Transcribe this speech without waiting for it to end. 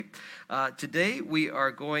Today we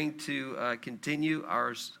are going to continue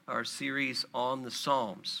our series on the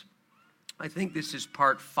Psalms. I think this is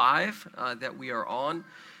part 5 that we are on,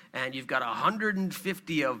 and you've got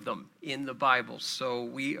 150 of them in the Bible. So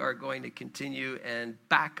we are going to continue and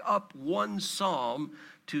back up one psalm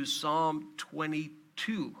to Psalm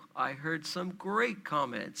 22. I heard some great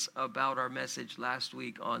comments about our message last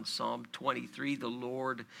week on Psalm 23, the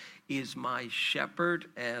Lord is my shepherd.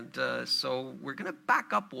 And so we're going to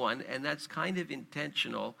back up one, and that's kind of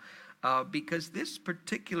intentional because this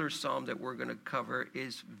particular psalm that we're going to cover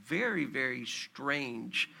is very, very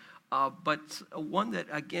strange, but one that,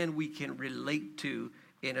 again, we can relate to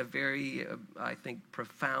in a very, I think,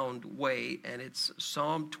 profound way. And it's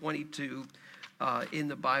Psalm 22 in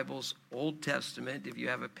the Bible's Old Testament. If you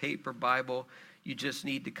have a paper Bible, you just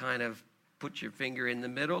need to kind of put your finger in the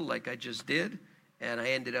middle like I just did. And I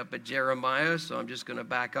ended up at Jeremiah, so I'm just going to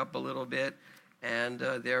back up a little bit. And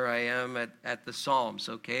there I am at the Psalms,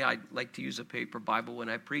 okay? I like to use a paper Bible when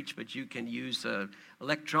I preach, but you can use an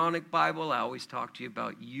electronic Bible. I always talk to you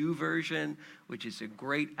about YouVersion, which is a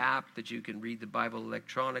great app that you can read the Bible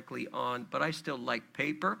electronically on. But I still like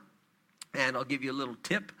paper, and I'll give you a little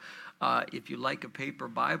tip. If you like a paper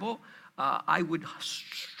Bible, I would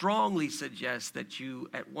strongly suggest that you,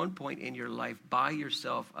 at one point in your life, buy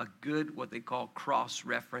yourself a good, what they call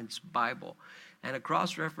cross-reference Bible. And a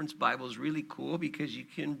cross-reference Bible is really cool because you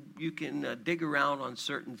can dig around on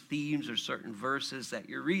certain themes or certain verses that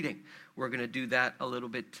you're reading. We're going to do that a little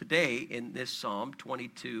bit today in this Psalm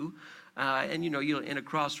 22. And you'll in a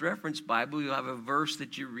cross-reference Bible, you'll have a verse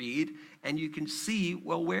that you read, and you can see,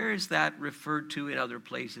 well, where is that referred to in other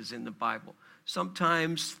places in the Bible?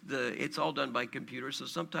 Sometimes it's all done by computer, so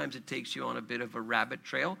sometimes it takes you on a bit of a rabbit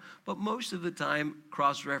trail, but most of the time,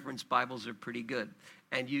 cross-reference Bibles are pretty good.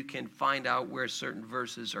 And you can find out where certain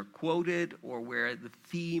verses are quoted or where the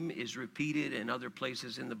theme is repeated in other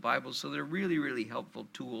places in the Bible. So they're really, really helpful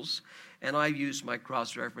tools. And I use my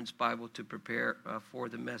cross-reference Bible to prepare for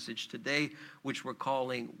the message today, which we're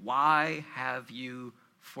calling, Why Have You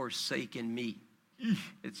Forsaken Me?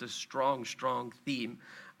 It's a strong, strong theme.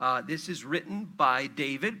 This is written by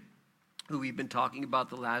David, who we've been talking about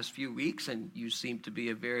the last few weeks, and you seem to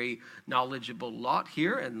be a very knowledgeable lot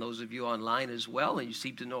here, and those of you online as well, and you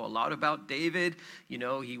seem to know a lot about David. You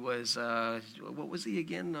know, he was, what was he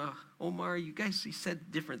again, Omar? You guys, he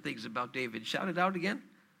said different things about David. Shout it out again.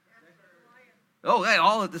 Oh, hey,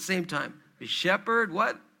 all at the same time. The shepherd,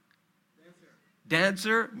 what?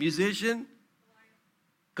 Dancer, musician,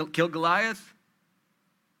 killed Goliath.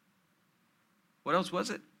 What else was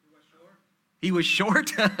it? He was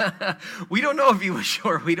short? We don't know if he was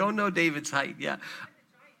short. We don't know David's height. Yeah.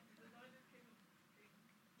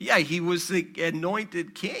 Yeah, he was the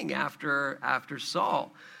anointed king after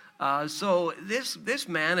Saul. So this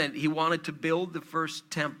man, and he wanted to build the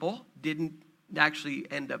first temple, didn't actually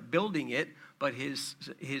end up building it, but his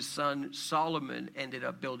son Solomon ended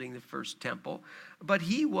up building the first temple. But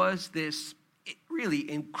he was this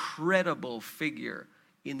really incredible figure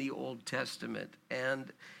in the Old Testament.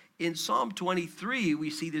 And in Psalm 23,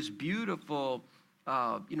 we see this beautiful,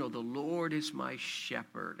 the Lord is my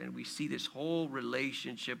shepherd. And we see this whole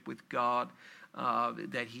relationship with God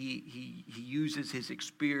that he uses his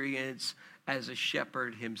experience as a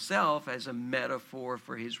shepherd himself as a metaphor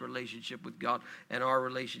for his relationship with God and our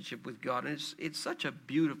relationship with God. And it's such a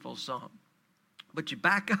beautiful psalm. But you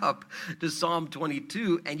back up to Psalm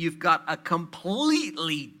 22, and you've got a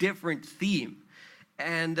completely different theme.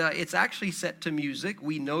 And it's actually set to music.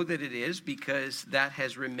 We know that it is because that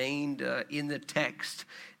has remained in the text.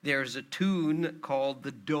 There's a tune called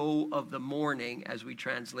The Doe of the Morning, as we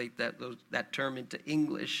translate that term into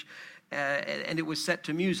English. And it was set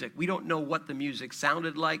to music. We don't know what the music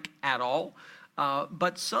sounded like at all.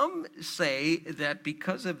 But some say that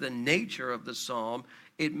because of the nature of the psalm,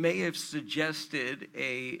 it may have suggested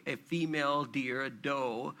a female deer, a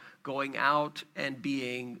doe, going out and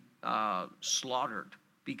being slaughtered,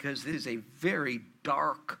 because it is a very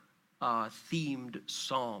dark themed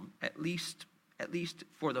psalm, at least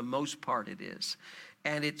for the most part it is.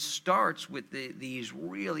 And it starts with these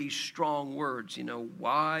really strong words,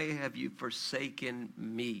 why have you forsaken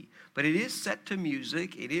me? But it is set to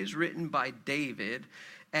music. It is written by David.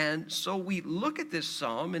 And so we look at this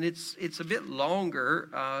psalm, and it's a bit longer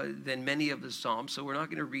than many of the psalms, so we're not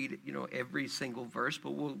going to read every single verse,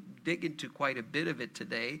 but we'll dig into quite a bit of it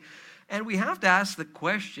today. And we have to ask the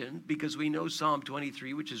question, because we know Psalm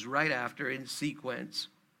 23, which is right after in sequence,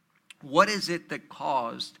 what is it that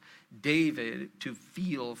caused David to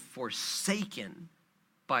feel forsaken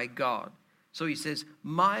by God? So he says,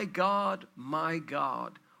 my God,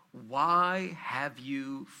 why have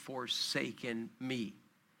you forsaken me?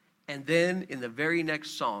 And then in the very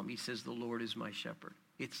next psalm, he says, the Lord is my shepherd.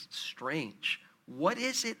 It's strange. What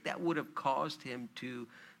is it that would have caused him to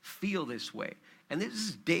feel this way? And this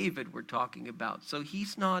is David we're talking about. So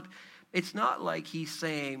it's not like he's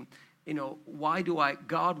saying,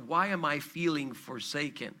 God, why am I feeling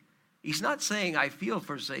forsaken? He's not saying I feel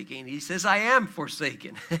forsaken. He says I am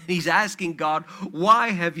forsaken. He's asking God, why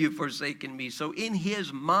have you forsaken me? So in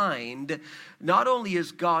his mind, not only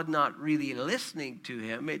is God not really listening to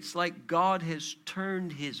him, it's like God has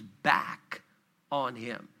turned his back on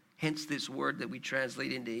him. Hence this word that we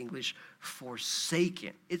translate into English,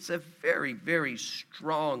 forsaken. It's a very, very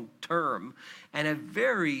strong term and a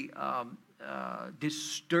very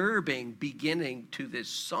disturbing beginning to this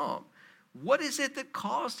psalm. What is it that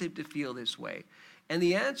caused him to feel this way? And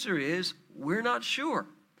the answer is, we're not sure.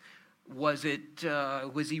 Was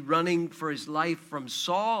he running for his life from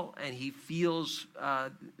Saul, and he feels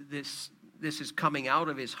this is coming out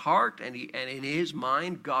of his heart, and in his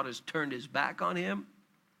mind, God has turned his back on him?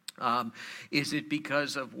 Is it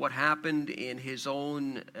because of what happened in his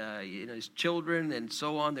own, his children and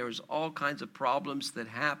so on? There was all kinds of problems that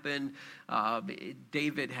happened.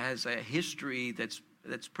 David has a history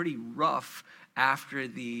that's pretty rough after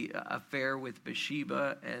the affair with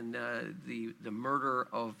Bathsheba and the murder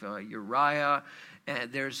of Uriah.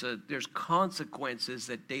 And there's consequences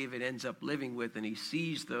that David ends up living with, and he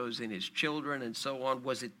sees those in his children and so on.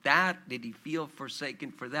 Was it that? Did he feel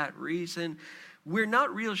forsaken for that reason? We're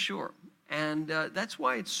not real sure. And that's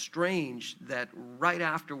why it's strange that right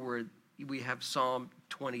afterward we have Psalm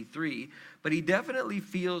 23, but he definitely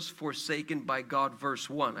feels forsaken by God, verse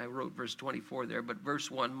 1. I wrote verse 24 there, but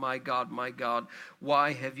verse 1, my God,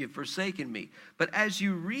 why have you forsaken me? But as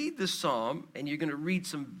you read the psalm, and you're going to read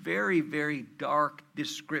some very, very dark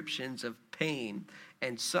descriptions of pain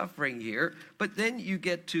and suffering here, but then you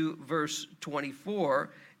get to verse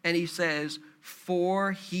 24, and he says,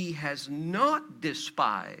 for he has not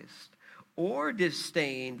despised or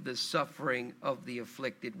disdained the suffering of the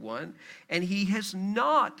afflicted one, and he has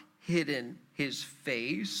not hidden his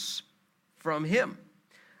face from him.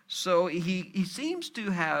 So he seems to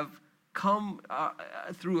have come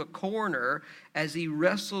through a corner as he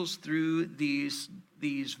wrestles through these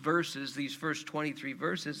verses, these first 23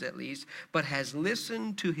 verses at least, but has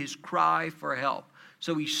listened to his cry for help.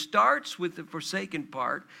 So he starts with the forsaken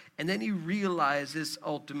part, and then he realizes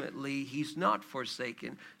ultimately he's not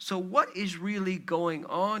forsaken. So what is really going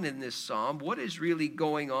on in this psalm? What is really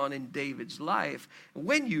going on in David's life?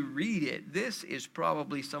 When you read it, this is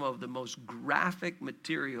probably some of the most graphic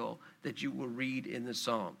material that you will read in the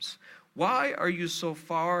Psalms. Why are you so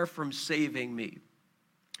far from saving me?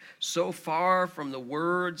 So far from the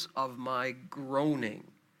words of my groaning.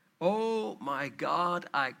 Oh my God,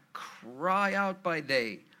 I cry out by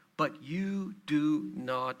day, but you do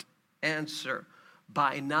not answer.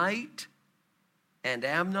 By night, and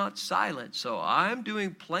am not silent. So I'm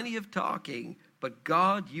doing plenty of talking, but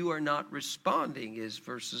God, you are not responding, is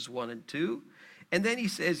verses 1 and 2. And then he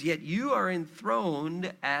says, yet you are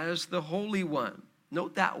enthroned as the Holy One.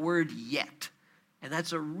 Note that word yet. And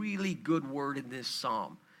that's a really good word in this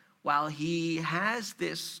psalm. While he's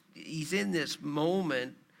in this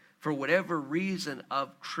moment, for whatever reason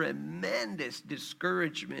of tremendous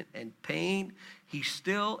discouragement and pain, he's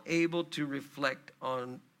still able to reflect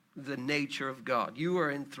on the nature of God. You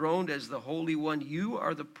are enthroned as the Holy One. You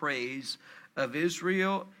are the praise of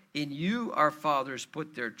Israel. In you our fathers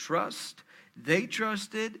put their trust. They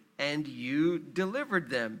trusted, and you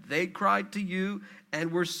delivered them. They cried to you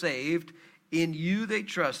and were saved. In you they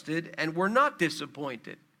trusted and were not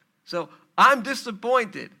disappointed. So I'm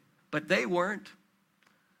disappointed, but they weren't.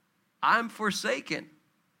 I'm forsaken,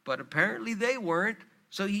 but apparently they weren't.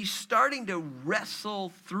 So he's starting to wrestle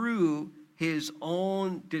through his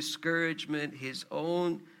own discouragement, his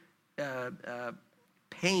own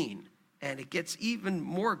pain. And it gets even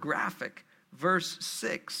more graphic. Verse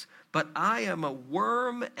 6, but I am a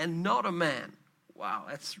worm and not a man. Wow,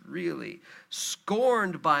 that's really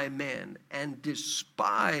scorned by men and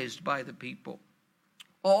despised by the people.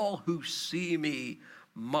 All who see me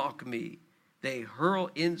mock me. They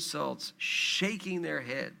hurl insults, shaking their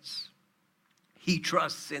heads. He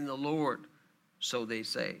trusts in the Lord, so they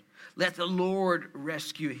say. Let the Lord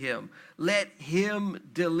rescue him. Let him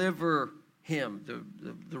deliver him,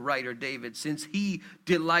 the writer David, since he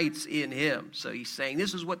delights in him. So he's saying,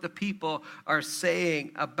 this is what the people are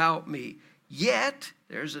saying about me. Yet,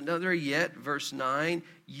 there's another yet, verse 9,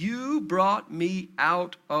 you brought me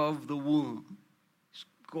out of the womb. He's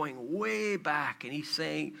going way back, and he's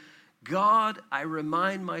saying, God, I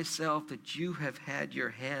remind myself that you have had your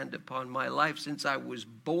hand upon my life since I was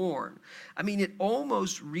born. I mean, it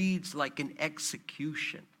almost reads like an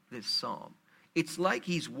execution, this psalm. It's like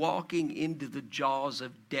he's walking into the jaws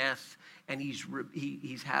of death, and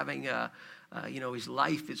he's having his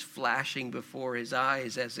life is flashing before his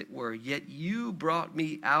eyes, as it were. Yet you brought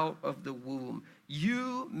me out of the womb.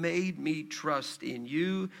 You made me trust in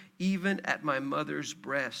you, even at my mother's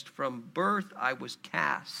breast. From birth I was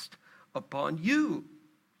cast upon you.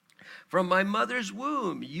 From my mother's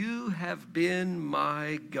womb, you have been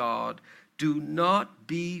my God. Do not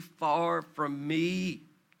be far from me.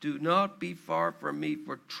 Do not be far from me,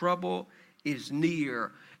 for trouble is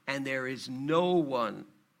near, and there is no one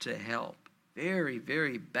to help. Very,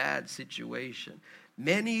 very bad situation.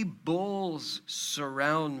 Many bulls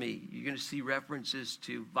surround me. You're going to see references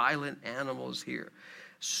to violent animals here.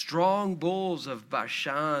 Strong bulls of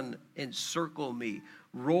Bashan encircle me.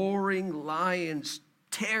 Roaring lions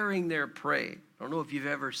tearing their prey. I don't know if you've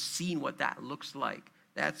ever seen what that looks like.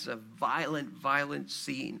 That's a violent, violent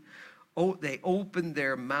scene. Oh, they open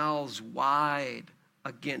their mouths wide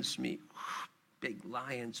against me. Big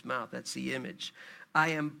lion's mouth, that's the image. I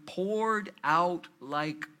am poured out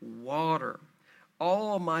like water.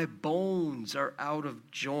 All my bones are out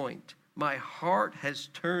of joint. My heart has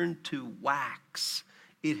turned to wax.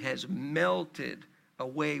 It has melted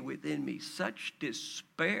away within me. Such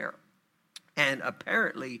despair and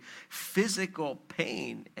apparently physical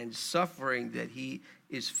pain and suffering that he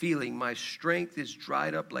is feeling. My strength is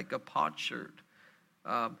dried up like a potsherd.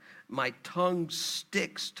 My tongue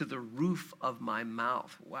sticks to the roof of my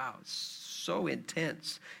mouth. Wow, it's so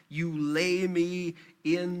intense. You lay me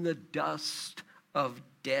in the dust of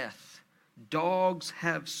death. Dogs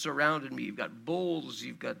have surrounded me. You've got bulls,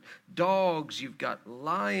 you've got dogs, you've got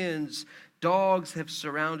lions. Dogs have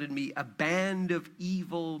surrounded me. A band of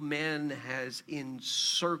evil men has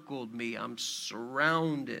encircled me. I'm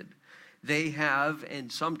surrounded. They have, in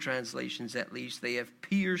some translations at least, they have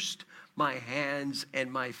pierced my hands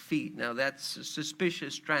and my feet. Now that's a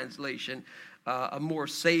suspicious translation. A more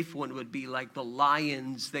safe one would be like the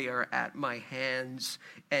lions, they are at my hands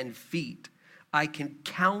and feet. I can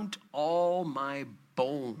count all my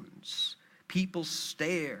bones. People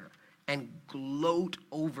stare and gloat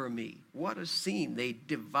over me. What a scene. They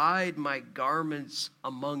divide my garments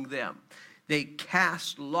among them. They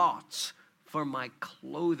cast lots for my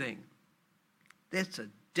clothing. That's a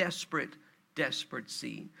desperate, desperate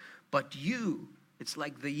scene. But you, it's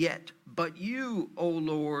like the yet, but you, O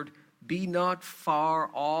Lord, be not far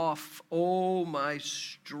off. O my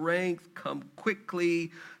strength, come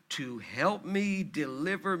quickly to help me,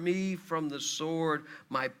 deliver me from the sword,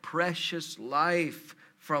 my precious life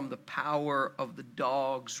from the power of the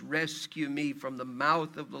dogs. Rescue me from the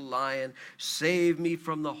mouth of the lion. Save me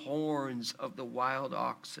from the horns of the wild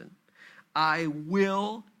oxen. I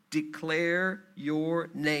will declare your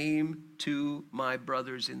name to my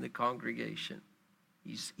brothers in the congregation.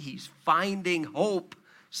 He's finding hope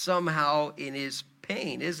somehow in his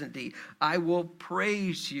pain, isn't he? I will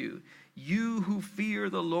praise you. You who fear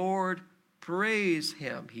the Lord, praise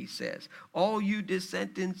him, he says. All you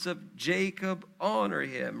descendants of Jacob, honor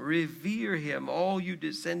him, revere him, all you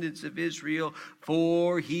descendants of Israel,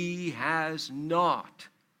 for he has not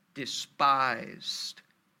despised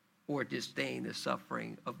or disdain the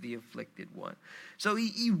suffering of the afflicted one. So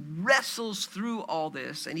he wrestles through all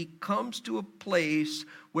this, and he comes to a place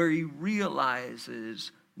where he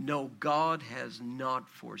realizes, no, God has not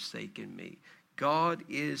forsaken me. God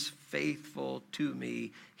is faithful to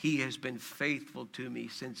me. He has been faithful to me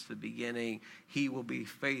since the beginning. He will be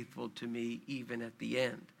faithful to me even at the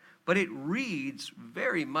end. But it reads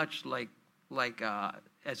very much like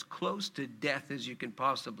as close to death as you can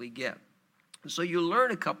possibly get. So you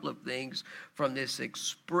learn a couple of things from this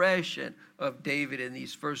expression of David in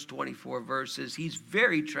these first 24 verses. He's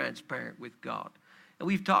very transparent with God. And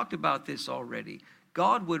we've talked about this already.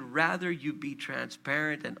 God would rather you be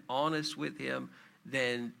transparent and honest with him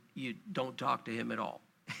than you don't talk to him at all.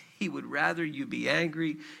 He would rather you be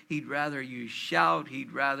angry. He'd rather you shout.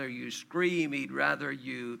 He'd rather you scream. He'd rather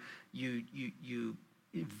you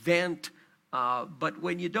vent. But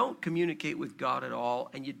when you don't communicate with God at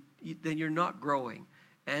all, and then you're not growing.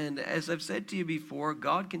 And as I've said to you before,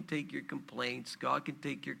 God can take your complaints, God can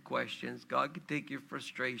take your questions, God can take your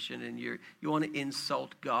frustration, and you want to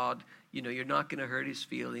insult God. You know, you're not going to hurt his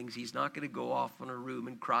feelings. He's not going to go off in a room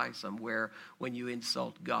and cry somewhere when you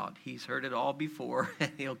insult God. He's heard it all before,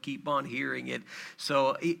 and he'll keep on hearing it.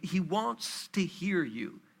 So he wants to hear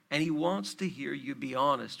you, and he wants to hear you be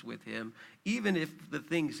honest with him, even if the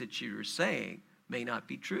things that you're saying may not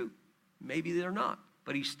be true. Maybe they're not.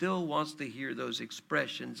 but he still wants to hear those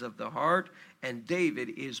expressions of the heart. And David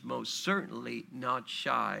is most certainly not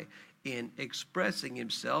shy in expressing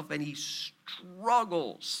himself, and he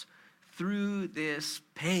struggles through this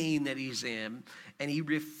pain that he's in, and he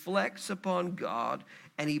reflects upon God,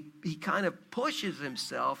 and he kind of pushes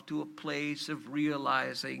himself to a place of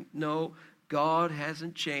realizing, no, God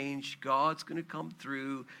hasn't changed. God's going to come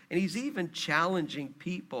through. And he's even challenging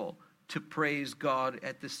people to praise God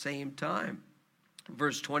at the same time.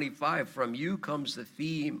 Verse 25, from you comes the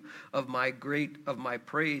theme of my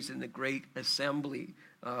praise in the great assembly.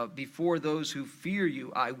 Before those who fear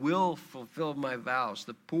you, I will fulfill my vows.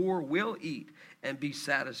 The poor will eat and be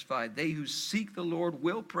satisfied. They who seek the Lord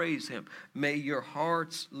will praise him. May your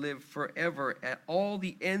hearts live forever. At all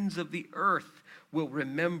the ends of the earth will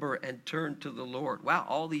remember and turn to the Lord. Wow,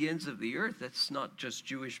 all the ends of the earth. That's not just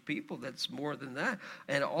Jewish people. That's more than that.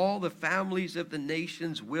 And all the families of the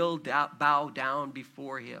nations will bow down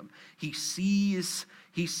before him. He sees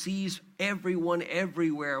everyone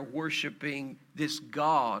everywhere worshiping this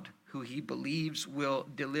God who he believes will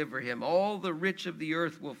deliver him. All the rich of the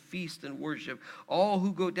earth will feast and worship. All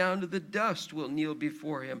who go down to the dust will kneel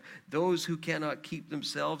before him. Those who cannot keep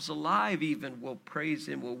themselves alive even will praise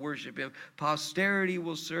him, will worship him. Posterity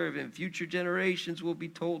will serve him. Future generations will be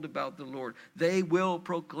told about the Lord. They will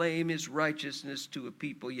proclaim his righteousness to a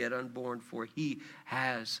people yet unborn, for he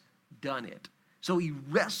has done it. So he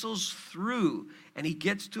wrestles through, and he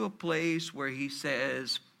gets to a place where he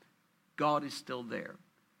says, God is still there.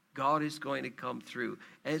 God is going to come through.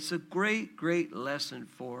 And it's a great, great lesson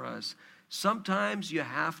for us. Sometimes you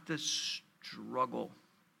have to struggle.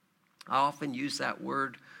 I often use that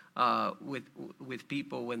word with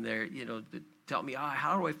people when they're, they tell me,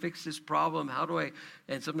 how do I fix this problem? How do I,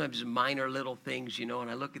 and sometimes minor little things, and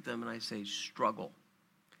I look at them and I say, struggle.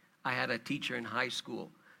 I had a teacher in high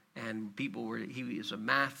school, and he was a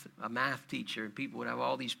math teacher, and people would have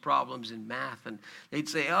all these problems in math, and they'd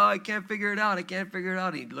say, I can't figure it out.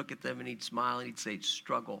 And he'd look at them and he'd smile and he'd say,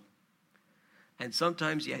 struggle. And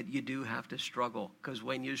sometimes you do have to struggle, because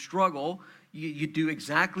when you struggle, you do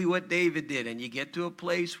exactly what David did, and you get to a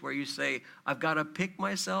place where you say, I've got to pick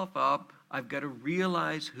myself up. I've got to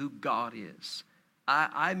realize who God is.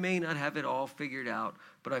 I may not have it all figured out,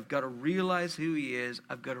 but I've got to realize who he is.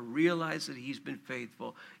 I've got to realize that he's been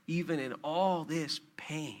faithful, even in all this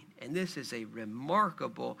pain. And this is a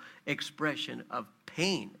remarkable expression of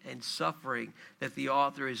pain and suffering that the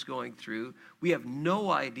author is going through. We have no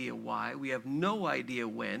idea why. We have no idea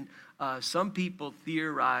when. Some people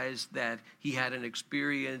theorize that he had an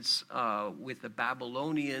experience with the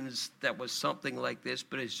Babylonians that was something like this,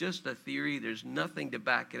 but it's just a theory. There's nothing to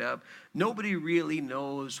back it up. Nobody really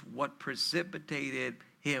knows what precipitated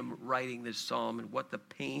him writing this psalm and what the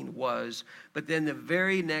pain was. But then the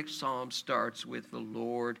very next psalm starts with, the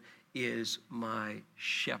Lord is my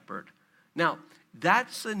shepherd. Now,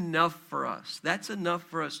 that's enough for us. That's enough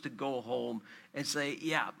for us to go home and say,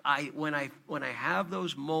 yeah, when I have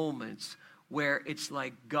those moments where it's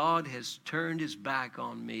like God has turned his back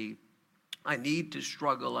on me, I need to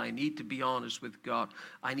struggle. I need to be honest with God.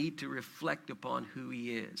 I need to reflect upon who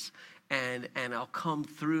he is. And I'll come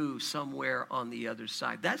through somewhere on the other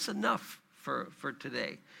side. That's enough for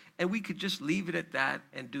today. And we could just leave it at that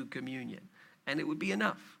and do communion, and it would be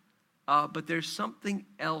enough. But there's something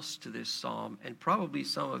else to this psalm, and probably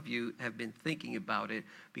some of you have been thinking about it,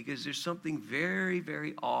 because there's something very,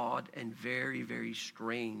 very odd and very, very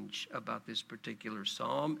strange about this particular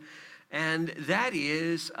psalm. And that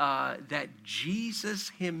is that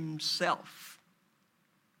Jesus himself,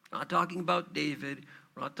 not talking about David,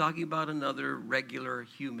 we're not talking about another regular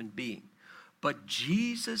human being, but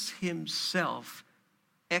Jesus himself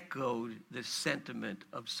echoed the sentiment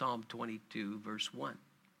of Psalm 22, verse 1.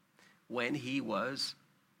 When he was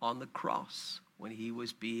on the cross, when he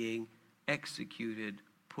was being executed,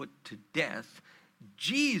 put to death,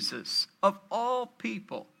 Jesus, of all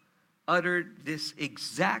people, uttered this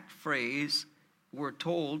exact phrase we're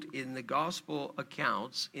told in the gospel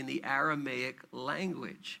accounts in the Aramaic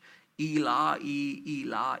language. Eli,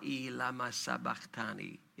 Eli, lama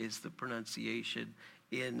sabachthani is the pronunciation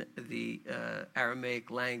in the Aramaic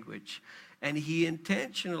language. And he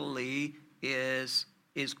intentionally is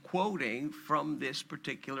quoting from this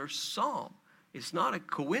particular psalm. It's not a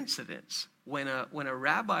coincidence. When a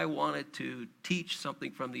rabbi wanted to teach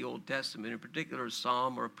something from the Old Testament, in particular a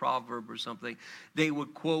psalm or a proverb or something, they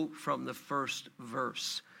would quote from the first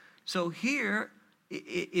verse. So here,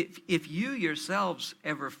 if you yourselves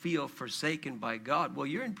ever feel forsaken by God, well,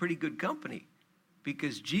 you're in pretty good company,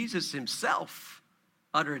 because Jesus himself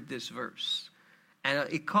uttered this verse. And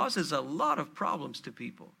it causes a lot of problems to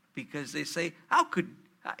people. because they say,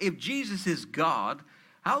 if Jesus is God,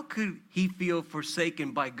 how could he feel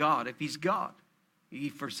forsaken by God if he's God? He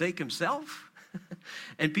forsake himself?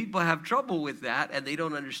 And people have trouble with that, and they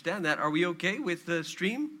don't understand that. Are we okay with the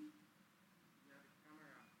stream?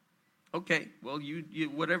 Okay, well, you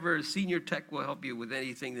whatever senior tech will help you with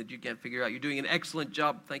anything that you can't figure out. You're doing an excellent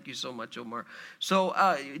job. Thank you so much, Omar. So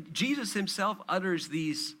Jesus himself utters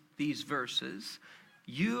these verses.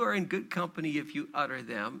 You are in good company if you utter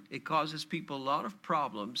them. It causes people a lot of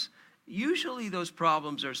problems. Usually those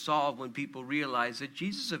problems are solved when people realize that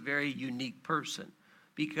Jesus is a very unique person,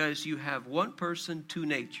 because you have one person, two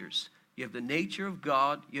natures. You have the nature of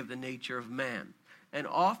God, you have the nature of man. And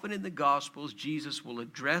often in the Gospels, Jesus will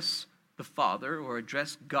address the Father or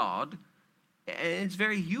address God, and it's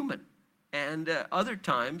very human. And other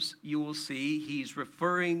times you will see he's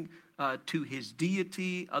referring to his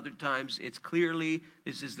deity. Other times it's clearly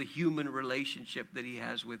this is the human relationship that he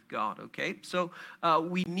has with God, okay? So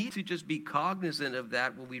we need to just be cognizant of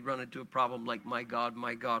that when we run into a problem like, my God,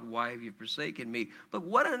 why have you forsaken me? But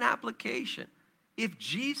what an application. If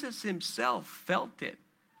Jesus himself felt it,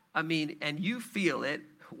 and you feel it,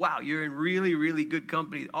 wow, you're in really, really good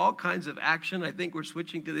company. All kinds of action. I think we're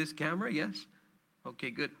switching to this camera, yes? Okay,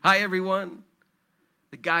 good. Hi, everyone.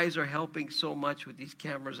 The guys are helping so much with these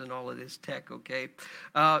cameras and all of this tech, okay?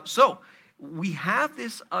 So we have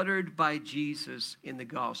this uttered by Jesus in the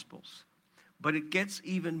Gospels, but it gets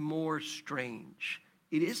even more strange.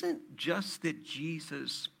 It isn't just that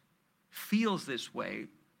Jesus feels this way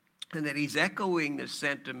and that he's echoing the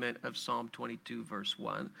sentiment of Psalm 22, verse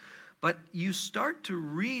 1, but you start to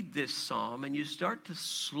read this psalm and you start to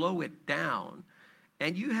slow it down,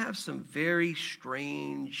 and you have some very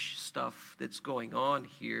strange stuff that's going on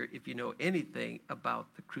here if you know anything about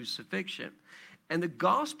the crucifixion. And the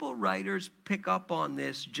gospel writers pick up on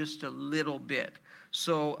this just a little bit.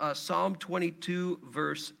 So Psalm 22,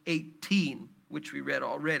 verse 18, which we read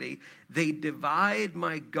already, they divide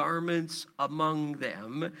my garments among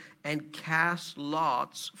them and cast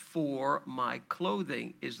lots for my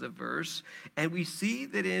clothing, is the verse. And we see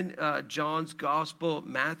that in John's gospel,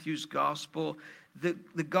 Matthew's gospel,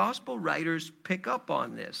 the gospel writers pick up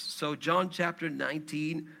on this. So John chapter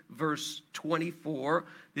 19, verse 24,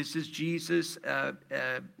 this is Jesus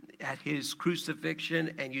at his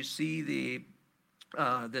crucifixion, and you see the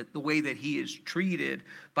way that he is treated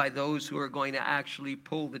by those who are going to actually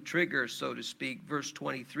pull the trigger, so to speak. Verse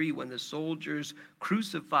 23, when the soldiers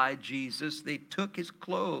crucified Jesus, they took his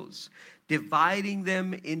clothes, dividing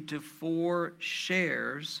them into 4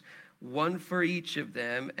 shares, one for each of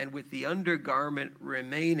them, and with the undergarment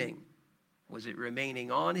remaining. Was it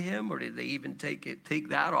remaining on him, or did they even take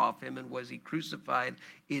that off him? And was he crucified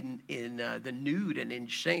in the nude and in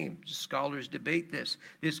shame? Scholars debate this.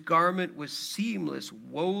 This garment was seamless,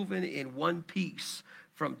 woven in one piece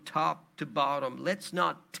from top to bottom. Let's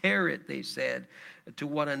not tear it, they said to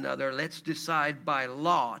one another. Let's decide by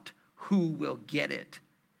lot who will get it.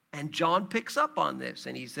 And John picks up on this,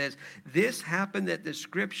 and he says, this happened that the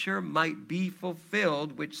scripture might be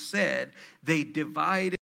fulfilled, which said, they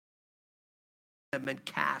divided them and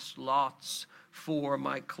cast lots for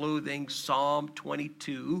my clothing. Psalm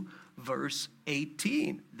 22, verse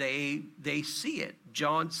 18. They see it.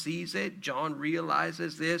 John sees it. John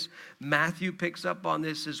realizes this. Matthew picks up on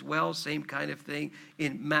this as well. Same kind of thing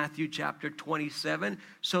in Matthew chapter 27.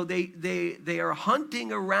 So they are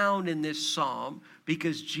hunting around in this psalm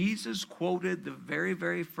because Jesus quoted the very,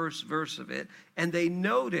 very first verse of it. And they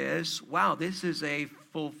notice, wow, this is a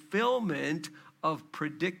fulfillment of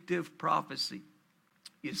predictive prophecy.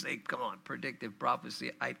 You say, come on, predictive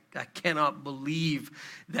prophecy. I cannot believe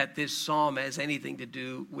that this psalm has anything to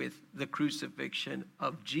do with the crucifixion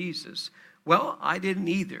of Jesus. Well, I didn't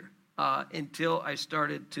either until I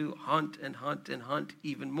started to hunt and hunt and hunt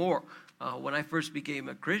even more. When I first became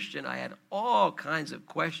a Christian, I had all kinds of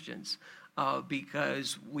questions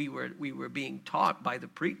because we were being taught by the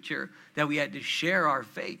preacher that we had to share our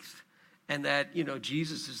faith. And that,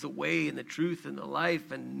 Jesus is the way and the truth and the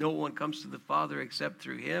life, and no one comes to the Father except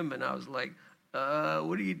through him. And I was like,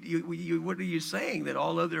 what are you saying? That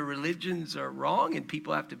all other religions are wrong and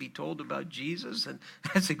people have to be told about Jesus? And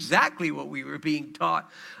that's exactly what we were being taught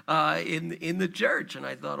in the church. And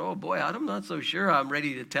I thought, oh boy, I'm not so sure I'm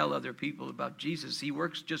ready to tell other people about Jesus. He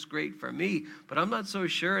works just great for me, but I'm not so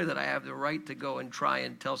sure that I have the right to go and try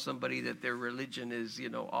and tell somebody that their religion is,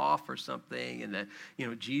 off or something, and that,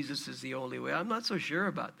 Jesus is the only way. I'm not so sure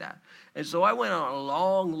about that. And so I went on a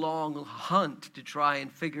long, long hunt to try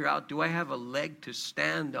and figure out, do I have a leg to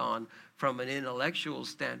stand on from an intellectual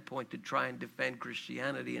standpoint to try and defend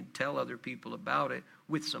Christianity and tell other people about it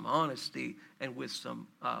with some honesty and with some,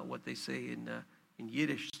 what they say in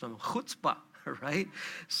Yiddish, some chutzpah, right?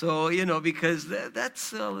 So, because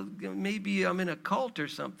that's maybe I'm in a cult or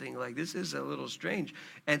something. Like, this is a little strange.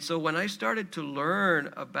 And so when I started to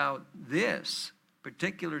learn about this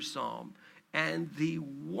particular psalm and the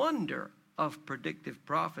wonder of predictive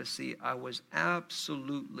prophecy, I was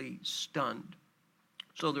absolutely stunned.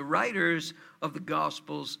 So the writers of the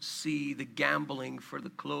Gospels see the gambling for the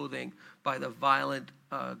clothing by the violent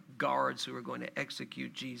guards who are going to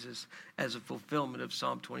execute Jesus as a fulfillment of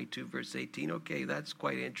Psalm 22, verse 18. Okay, that's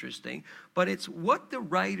quite interesting. But it's what the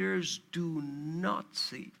writers do not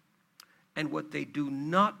see and what they do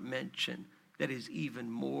not mention that is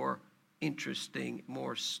even more interesting,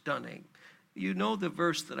 more stunning. You know the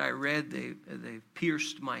verse that I read, they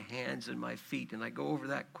pierced my hands and my feet, and I go over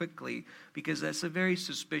that quickly because that's a very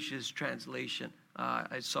suspicious translation.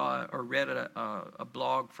 I saw or read a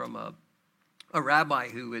blog from a rabbi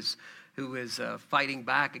who is fighting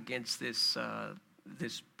back against this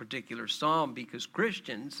particular psalm because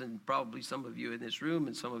Christians, and probably some of you in this room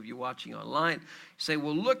and some of you watching online, say,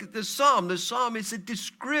 well, look at the psalm. The psalm is a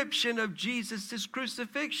description of Jesus'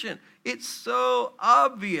 crucifixion. It's so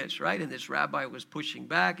obvious, right? And this rabbi was pushing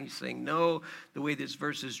back and he's saying, no, the way this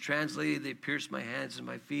verse is translated, they pierced my hands and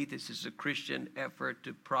my feet. This is a Christian effort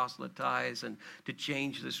to proselytize and to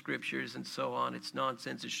change the scriptures and so on. It's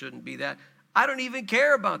nonsense. It shouldn't be that. I don't even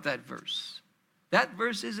care about that verse. That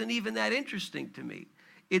verse isn't even that interesting to me.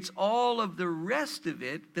 It's all of the rest of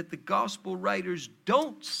it that the gospel writers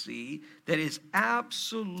don't see that is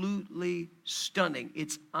absolutely stunning.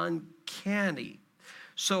 It's uncanny.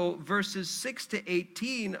 So verses 6 to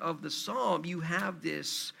 18 of the psalm, you have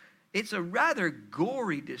this, it's a rather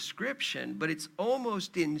gory description, but it's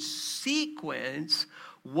almost in sequence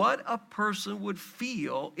what a person would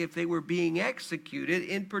feel if they were being executed,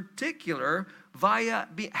 in particular via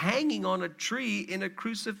hanging on a tree in a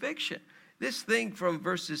crucifixion. This thing from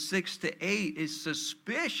verses 6 to 8 is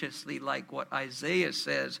suspiciously like what Isaiah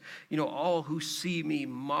says. All who see me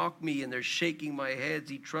mock me, and they're shaking my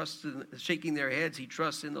heads. Shaking their heads. He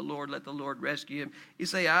trusts in the Lord. Let the Lord rescue him. You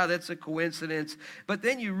say, that's a coincidence. But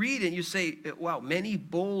then you read and you say, wow, many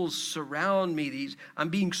bulls surround me. I'm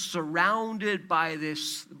being surrounded by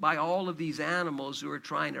all of these animals who are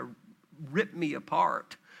trying to rip me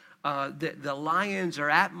apart. The lions are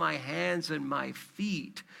at my hands and my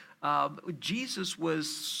feet. Jesus was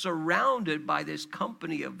surrounded by this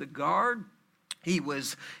company of the guard. He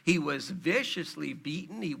was viciously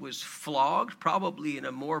beaten. He was flogged, probably in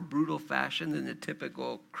a more brutal fashion than the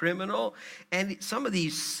typical criminal. And some of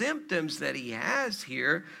these symptoms that he has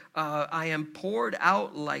here, I am poured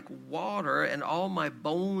out like water, and all my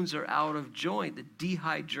bones are out of joint. The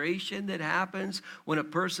dehydration that happens when a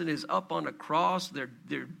person is up on a cross, their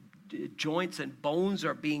joints and bones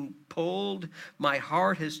are being pulled. My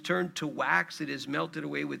heart has turned to wax. It is melted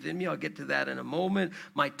away within me. I'll get to that in a moment.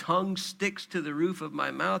 My tongue sticks to the roof of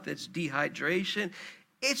my mouth. It's dehydration.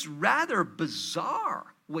 It's rather bizarre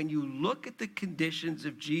when you look at the conditions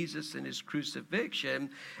of Jesus and his crucifixion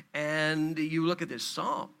and you look at this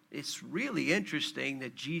psalm. It's really interesting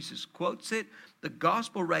that Jesus quotes it. The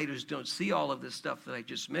gospel writers don't see all of the stuff that I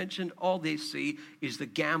just mentioned. All they see is the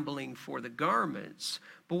gambling for the garments.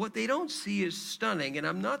 But what they don't see is stunning, and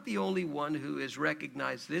I'm not the only one who has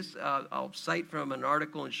recognized this. I'll cite from an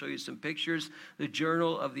article and show you some pictures. The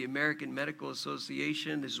Journal of the American Medical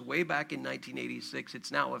Association, this is way back in 1986.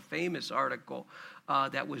 It's now a famous article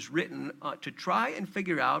that was written to try and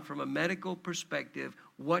figure out from a medical perspective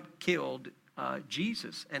what killed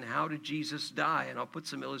Jesus and how did Jesus die. And I'll put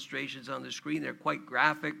some illustrations on the screen. They're quite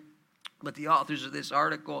graphic. But the authors of this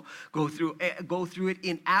article go through it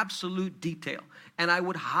in absolute detail. And I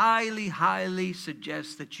would highly, highly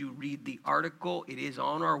suggest that you read the article. It is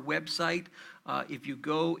on our website. If you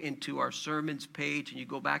go into our sermons page and you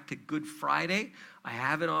go back to Good Friday, I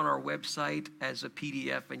have it on our website as a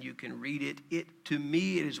PDF and you can read it. To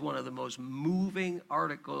me, it is one of the most moving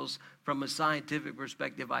articles from a scientific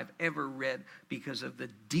perspective I've ever read because of the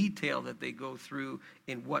detail that they go through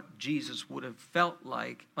in what Jesus would have felt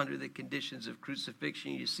like under the conditions of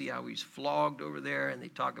crucifixion. You see how he's flogged over there, and they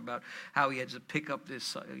talk about how he had to pick up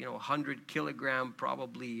this 100-kilogram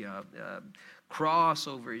probably cross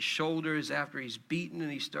over his shoulders after he's beaten and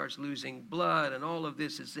he starts losing blood, and all of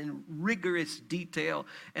this is in rigorous detail.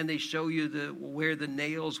 And they show you where the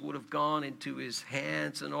nails would have gone into his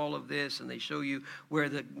hands and all of this, and they show you where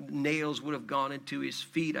the nails would have gone into his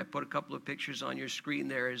feet. I put a couple of pictures on your screen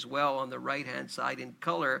there as well on the right hand side in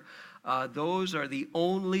color. Those are the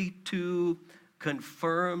only two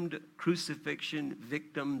confirmed crucifixion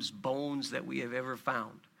victims' bones that we have ever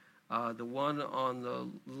found. The one on the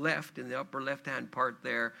left, in the upper left-hand part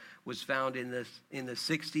there, was found in the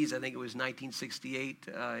 60s. I think it was 1968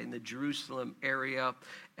 in the Jerusalem area.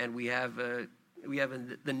 And the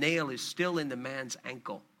nail is still in the man's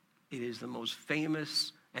ankle. It is the most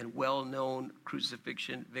famous and well-known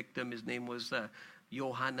crucifixion victim. His name was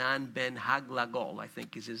Yohanan ben Haglagol, I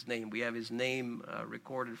think is his name. We have his name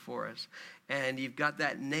recorded for us. And you've got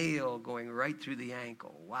that nail going right through the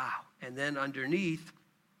ankle. Wow. And then underneath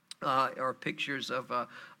are pictures of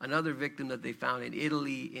another victim that they found in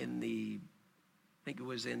Italy I think it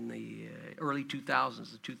was in the early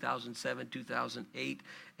 2000s, 2007, 2008.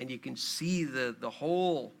 And you can see the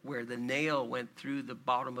hole where the nail went through the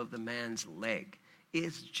bottom of the man's leg.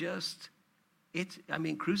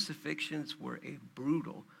 Crucifixions were a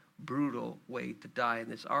brutal, brutal way to die.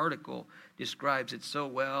 And this article describes it so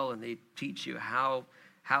well, and they teach you how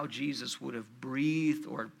Jesus would have breathed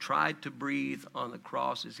or tried to breathe on the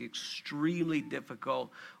cross is extremely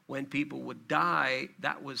difficult. When people would die,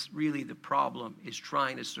 that was really the problem, is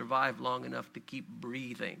trying to survive long enough to keep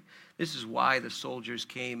breathing. This is why the soldiers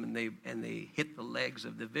came and they hit the legs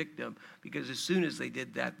of the victim, because as soon as they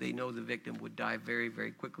did that, they know the victim would die very,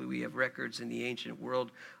 very quickly. We have records in the ancient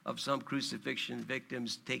world of some crucifixion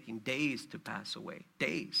victims taking days to pass away,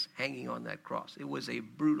 days hanging on that cross. It was a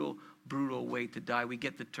brutal, brutal way to die. We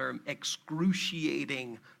get the term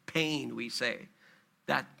excruciating pain, we say.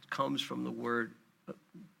 That comes from the word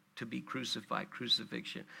to be crucified,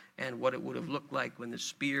 crucifixion, and what it would have looked like when the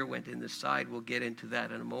spear went in the side. We'll get into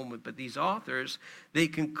that in a moment. But these authors, they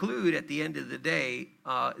conclude at the end of the day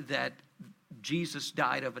that Jesus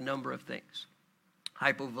died of a number of things.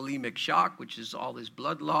 Hypovolemic shock, which is all this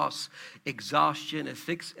blood loss, exhaustion,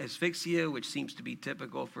 asphyxia, which seems to be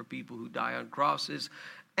typical for people who die on crosses,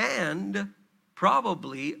 and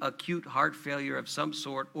probably acute heart failure of some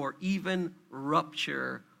sort, or even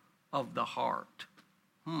rupture of the heart.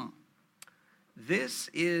 This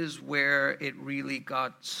is where it really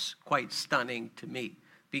got quite stunning to me,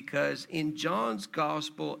 because in John's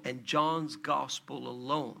gospel and John's gospel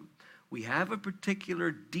alone, we have a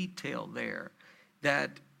particular detail there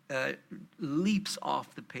that leaps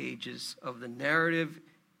off the pages of the narrative,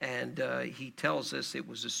 and he tells us it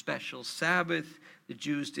was a special Sabbath. The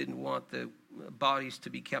Jews didn't want the bodies to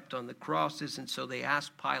be kept on the crosses, and so they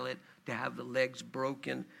asked Pilate to have the legs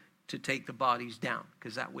broken to take the bodies down,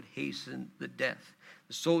 because that would hasten the death.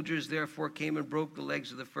 The soldiers therefore came and broke the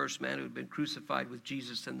legs of the first man who had been crucified with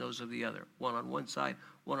Jesus and those of the other, one on one side,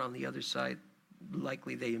 one on the other side.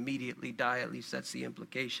 Likely they immediately die, at least that's the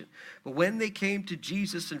implication. But when they came to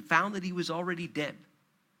Jesus and found that he was already dead,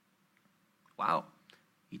 wow,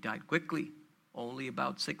 he died quickly, only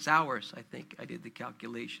about 6 hours, I think. I did the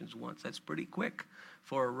calculations once. That's pretty quick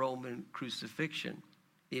for a Roman crucifixion.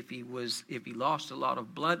 If he lost a lot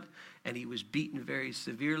of blood and he was beaten very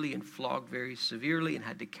severely and flogged very severely and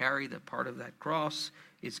had to carry the part of that cross,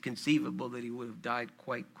 it's conceivable that he would have died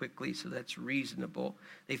quite quickly, so that's reasonable.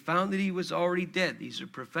 They found that he was already dead. These are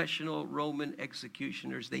professional Roman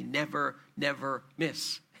executioners. They never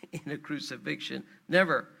miss in a crucifixion,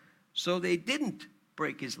 never. So they didn't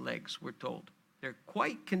break his legs, we're told. They're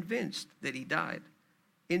quite convinced that he died.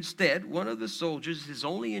 Instead, one of the soldiers, is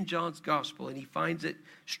only in John's gospel, and he finds it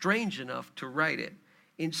strange enough to write it.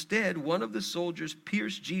 Instead, one of the soldiers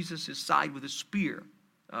pierced Jesus' side with a spear.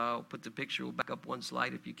 I'll put the picture, we'll back up one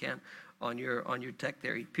slide if you can, on your tech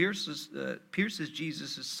there. He pierces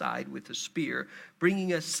Jesus' side with a spear,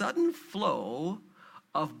 bringing a sudden flow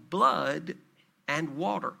of blood and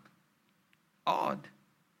water. Odd.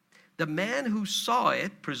 The man who saw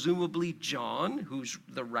it, presumably John, who's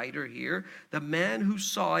the writer here, the man who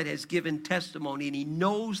saw it has given testimony, and he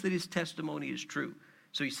knows that his testimony is true.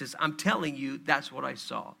 So he says, I'm telling you, that's what I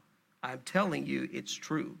saw. I'm telling you, it's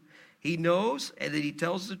true. He knows, and that he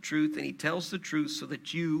tells the truth, and he tells the truth so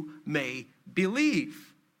that you may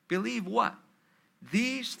believe. Believe what?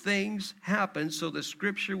 These things happen so the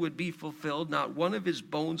scripture would be fulfilled. Not one of his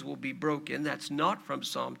bones will be broken. That's not from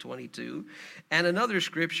Psalm 22. And another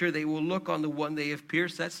scripture, they will look on the one they have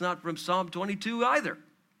pierced. That's not from Psalm 22 either.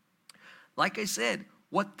 Like I said,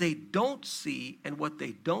 what they don't see and what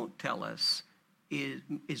they don't tell us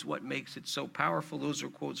is what makes it so powerful. Those are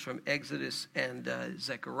quotes from Exodus and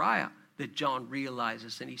Zechariah that John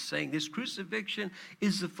realizes. And he's saying this crucifixion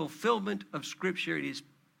is the fulfillment of scripture. It is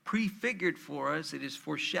prefigured for us. It is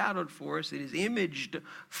foreshadowed for us. It is imaged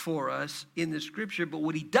for us in the scripture. But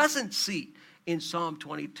what he doesn't see in Psalm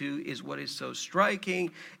 22 is what is so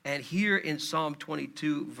striking. And here in Psalm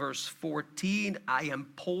 22, verse 14, I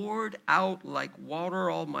am poured out like water.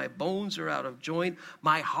 All my bones are out of joint.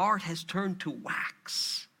 My heart has turned to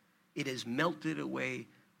wax. It has melted away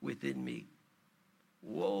within me.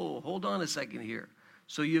 Whoa, hold on a second here.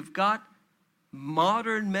 So you've got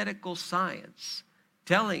modern medical science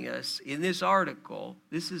telling us in this article,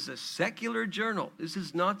 this is a secular journal. This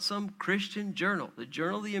is not some Christian journal. The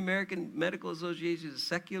Journal of the American Medical Association is a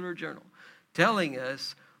secular journal telling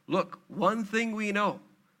us, look, one thing we know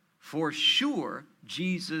for sure,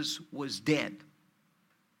 Jesus was dead.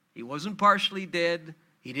 He wasn't partially dead.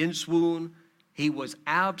 He didn't swoon. He was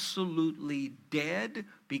absolutely dead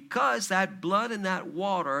because that blood and that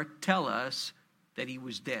water tell us that he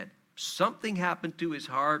was dead. Something happened to his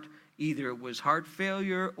heart. Either it was heart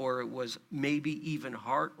failure or it was maybe even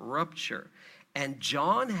heart rupture. And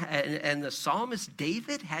John and the psalmist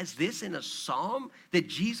David has this in a psalm that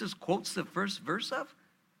Jesus quotes the first verse of.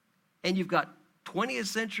 And you've got 20th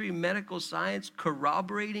century medical science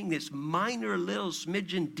corroborating this minor little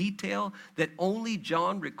smidgen detail that only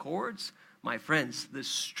John records. My friends, the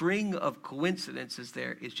string of coincidences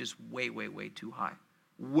there is just way, way, way too high.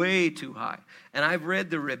 Way too high. And I've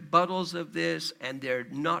read the rebuttals of this, and they're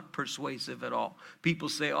not persuasive at all. People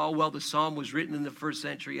say, oh, well, the psalm was written in the first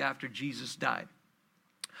century after Jesus died.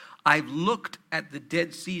 I've looked at the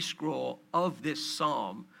Dead Sea Scroll of this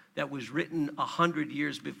psalm that was written 100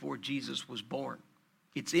 years before Jesus was born.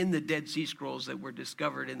 It's in the Dead Sea Scrolls that were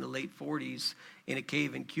discovered in the late 40s in a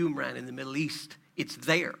cave in Qumran in the Middle East. It's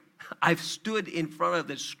there. I've stood in front of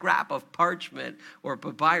the scrap of parchment or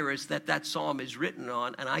papyrus that psalm is written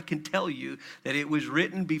on, and I can tell you that it was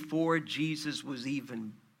written before Jesus was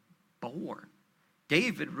even born.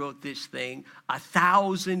 David wrote this thing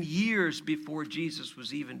 1,000 years before Jesus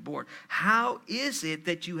was even born. How is it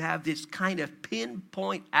that you have this kind of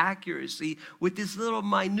pinpoint accuracy with this little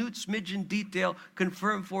minute smidgen detail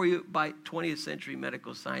confirmed for you by 20th century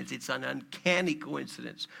medical science? It's an uncanny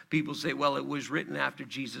coincidence. People say, well, it was written after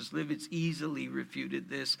Jesus lived. It's easily refuted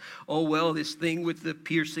this. Oh, well, this thing with the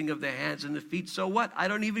piercing of the hands and the feet, so what? I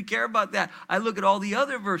don't even care about that. I look at all the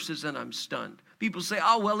other verses and I'm stunned. People say,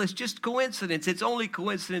 oh, well, it's just coincidence. It's only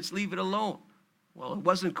coincidence. Leave it alone. Well, it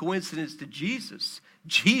wasn't coincidence to Jesus.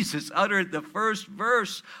 Jesus uttered the first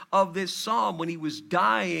verse of this psalm when he was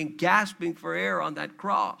dying, gasping for air on that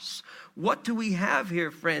cross. What do we have here,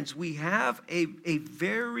 friends? We have a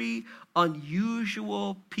very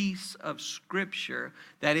unusual piece of scripture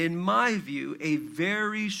that, in my view, a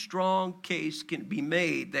very strong case can be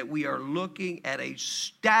made that we are looking at a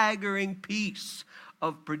staggering piece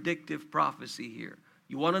of predictive prophecy here.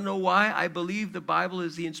 You want to know why I believe the Bible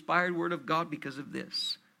is the inspired word of God? Because of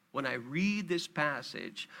this. When I read this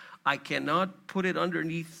passage, I cannot put it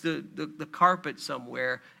underneath the carpet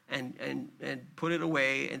somewhere and put it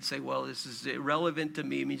away and say, well, this is irrelevant to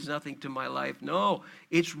me, it means nothing to my life. No,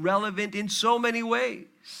 it's relevant in so many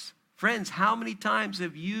ways. Friends, how many times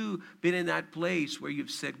have you been in that place where you've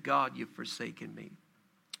said, God, you've forsaken me?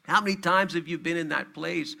 How many times have you been in that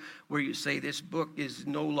place where you say, this book is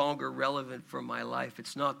no longer relevant for my life?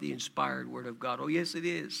 It's not the inspired word of God. Oh, yes, it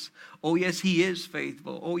is. Oh, yes, he is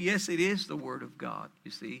faithful. Oh, yes, it is the word of God, you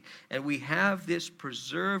see. And we have this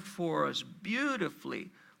preserved for us beautifully.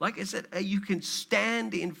 Like I said, you can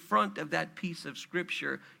stand in front of that piece of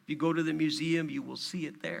scripture. If you go to the museum, you will see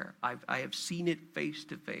it there. I have seen it face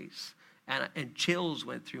to face. And chills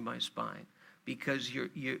went through my spine. Because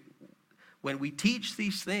when we teach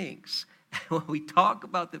these things, when we talk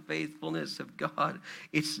about the faithfulness of God,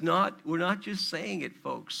 we're not just saying it,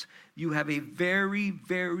 folks. You have a very,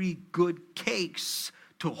 very good case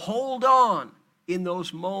to hold on in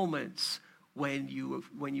those moments when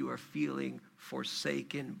you are feeling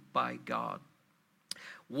forsaken by God.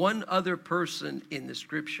 One other person in the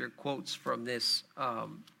scripture quotes from this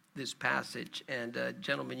passage, and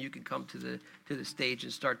gentlemen, you can come to the stage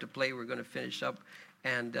and start to play. We're going to finish up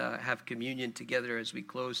and have communion together as we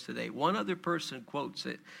close today. One other person quotes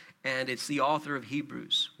it, and it's the author of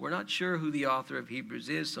Hebrews. We're not sure who the author of Hebrews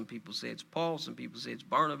is. Some people say it's Paul. Some people say it's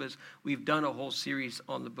Barnabas. We've done a whole series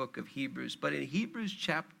on the book of Hebrews. But in Hebrews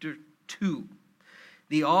chapter 2,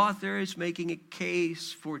 the author is making a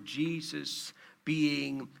case for Jesus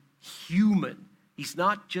being human. He's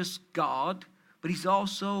not just God, but he's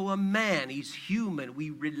also a man. He's human. We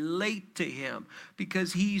relate to him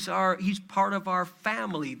because he's part of our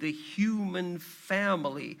family, the human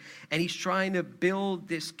family. And he's trying to build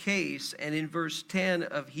this case. And in verse 10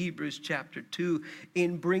 of Hebrews chapter 2,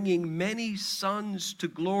 in bringing many sons to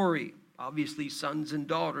glory, obviously sons and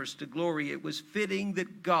daughters to glory, it was fitting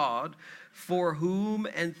that God, for whom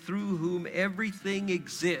and through whom everything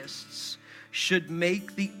exists, should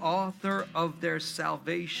make the author of their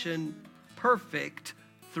salvation perfect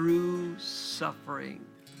through suffering,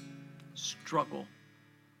 struggle.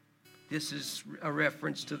 This is a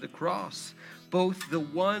reference to the cross. Both the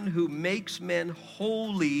one who makes men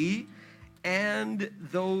holy and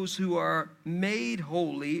those who are made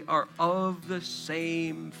holy are of the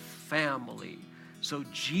same family. So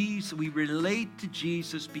Jesus, we relate to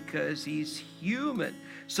Jesus because he's human.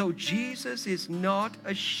 So Jesus is not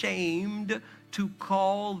ashamed to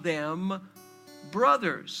call them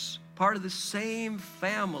brothers, part of the same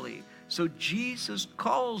family. So Jesus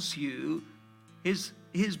calls you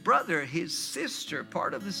his brother, his sister,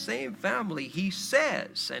 part of the same family. He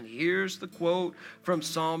says, and here's the quote from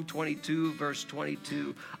Psalm 22, verse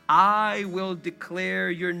 22, I will declare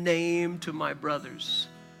your name to my brothers.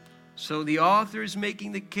 So the author is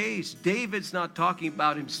making the case. David's not talking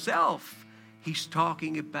about himself. He's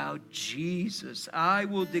talking about Jesus. I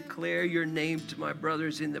will declare your name to my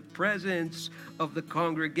brothers in the presence of the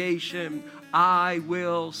congregation. I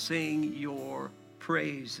will sing your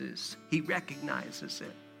praises. He recognizes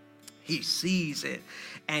it. He sees it.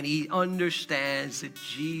 And he understands that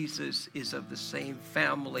Jesus is of the same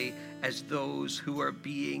family as those who are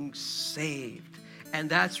being saved. And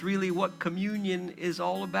that's really what communion is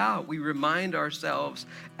all about. We remind ourselves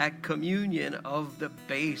at communion of the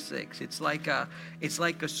basics. It's like a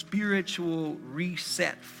spiritual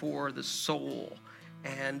reset for the soul.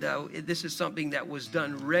 And this is something that was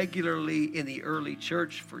done regularly in the early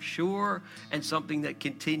church for sure, and something that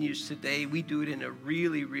continues today. We do it in a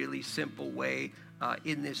really, really simple way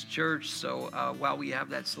in this church. So while we have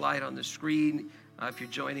that slide on the screen, if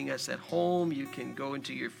you're joining us at home, you can go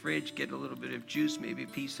into your fridge, get a little bit of juice, maybe a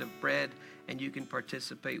piece of bread, and you can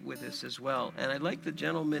participate with us as well. And I'd like the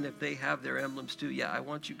gentlemen, if they have their emblems too, I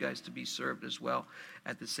want you guys to be served as well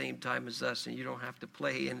at the same time as us, and you don't have to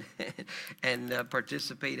play and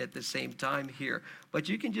participate at the same time here. But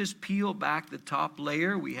you can just peel back the top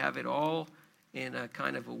layer. We have it all in a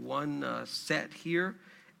kind of a one set here,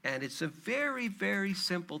 and it's a very, very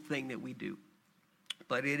simple thing that we do.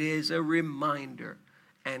 But it is a reminder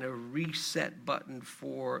and a reset button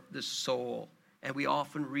for the soul. And we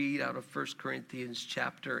often read out of 1 Corinthians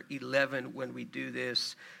chapter 11 when we do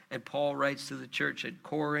this. And Paul writes to the church at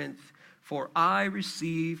Corinth, for I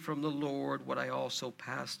received from the Lord what I also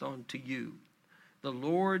passed on to you. The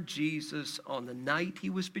Lord Jesus, on the night he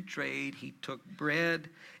was betrayed, he took bread,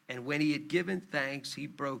 and when he had given thanks, he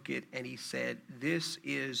broke it, and he said, this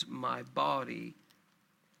is my body,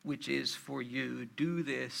 which is for you. Do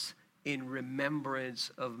this in remembrance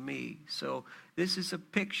of me. So this is a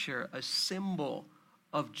picture, a symbol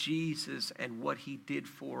of Jesus and what he did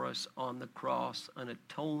for us on the cross, an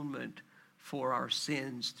atonement for our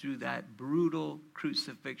sins through that brutal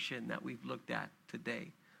crucifixion that we've looked at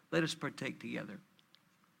today. Let us partake together.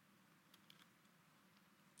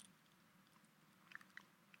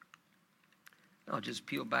 I'll just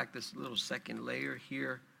peel back this little second layer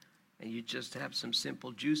here. And you just have some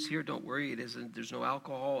simple juice here. Don't worry, there's no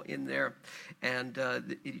alcohol in there. And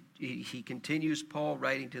he continues, Paul,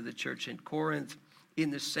 writing to the church in Corinth, in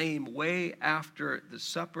the same way, after the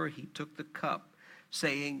supper, he took the cup,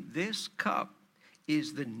 saying, this cup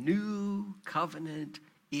is the new covenant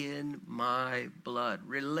in my blood.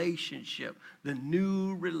 Relationship, the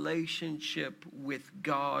new relationship with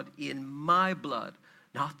God in my blood.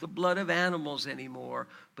 Not the blood of animals anymore,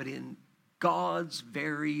 but in God's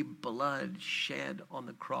very blood shed on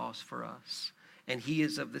the cross for us. And he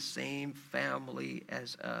is of the same family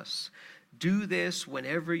as us. Do this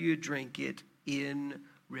whenever you drink it in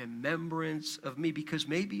remembrance of me, because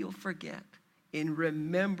maybe you'll forget. In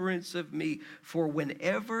remembrance of me. For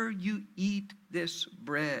whenever you eat this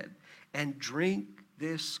bread and drink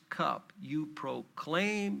this cup, you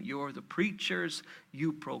proclaim, you're the preachers,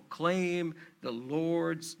 you proclaim the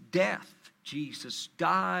Lord's death. Jesus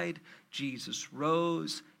died, Jesus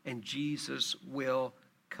rose, and Jesus will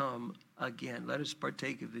come again. Let us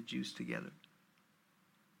partake of the juice together.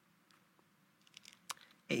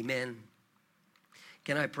 Amen.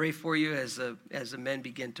 Can I pray for you as the men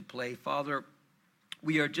begin to play? Father,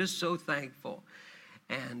 we are just so thankful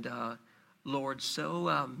and, Lord,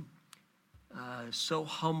 so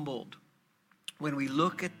humbled when we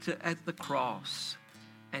look at the cross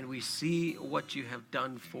and we see what you have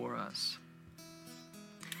done for us,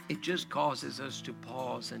 it just causes us to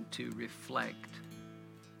pause and to reflect.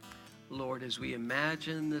 Lord, as we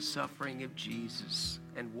imagine the suffering of Jesus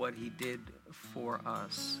and what he did for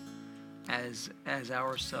us as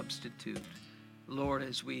our substitute, Lord,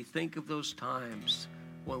 as we think of those times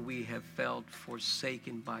when we have felt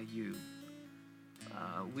forsaken by you,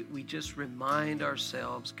 we just remind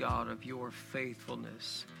ourselves, God, of your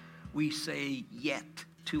faithfulness. We say yet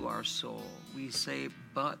to our soul. We say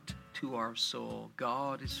but to our soul.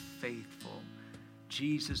 God is faithful.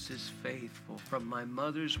 Jesus is faithful. From my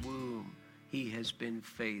mother's womb, he has been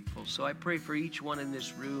faithful. So I pray for each one in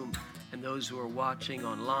this room and those who are watching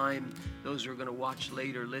online, those who are going to watch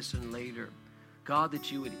later, listen later. God, that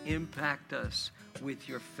you would impact us with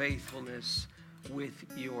your faithfulness, with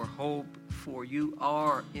your hope, for you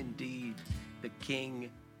are indeed the King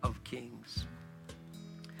of Kings.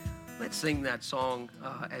 Let's sing that song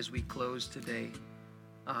as we close today,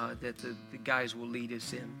 that the guys will lead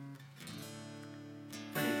us in.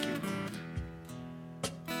 Thank you, Lord.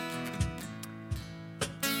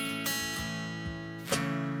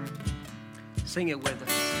 Sing it with us.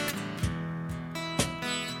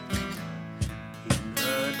 In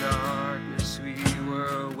the darkness we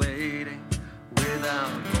were waiting, without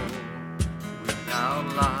hope, without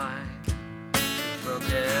light. From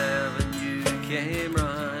heaven you came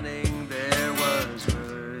running, there was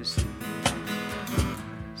mercy in your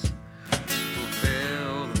eyes. To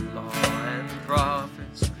fulfill the law and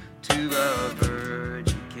prophets, to a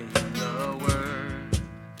virgin came the word.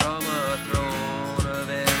 From a throne of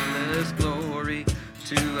endless glory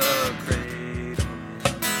to a cradle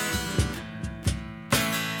in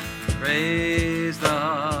praise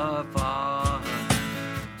the Father,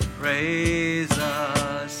 praise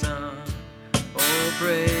the Son, oh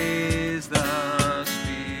praise the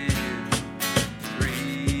Spirit,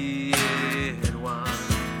 three in one.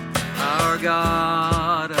 Our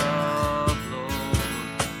God of glory,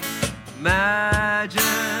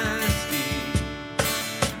 majesty,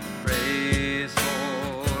 praise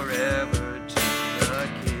forever to the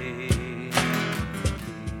King,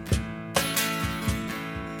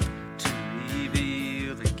 to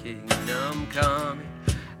reveal the kingdom coming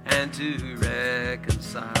and to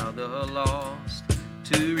reconcile the lost,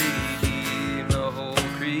 to redeem the whole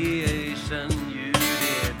creation. You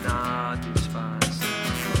did not despise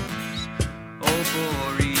sinners. Oh,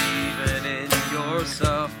 for even in your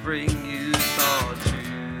suffering you saw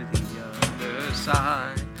to the other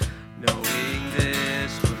side, knowing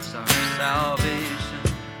this was our salvation.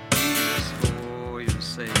 Jesus, for your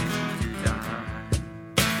sake you died.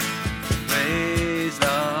 Praise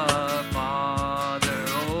the Father,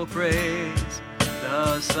 oh praise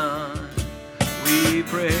the Son, we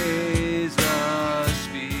praise the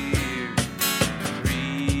Spirit,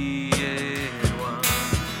 three in one.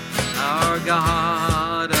 Our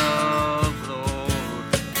God of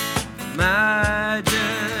glory,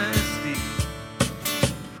 majesty,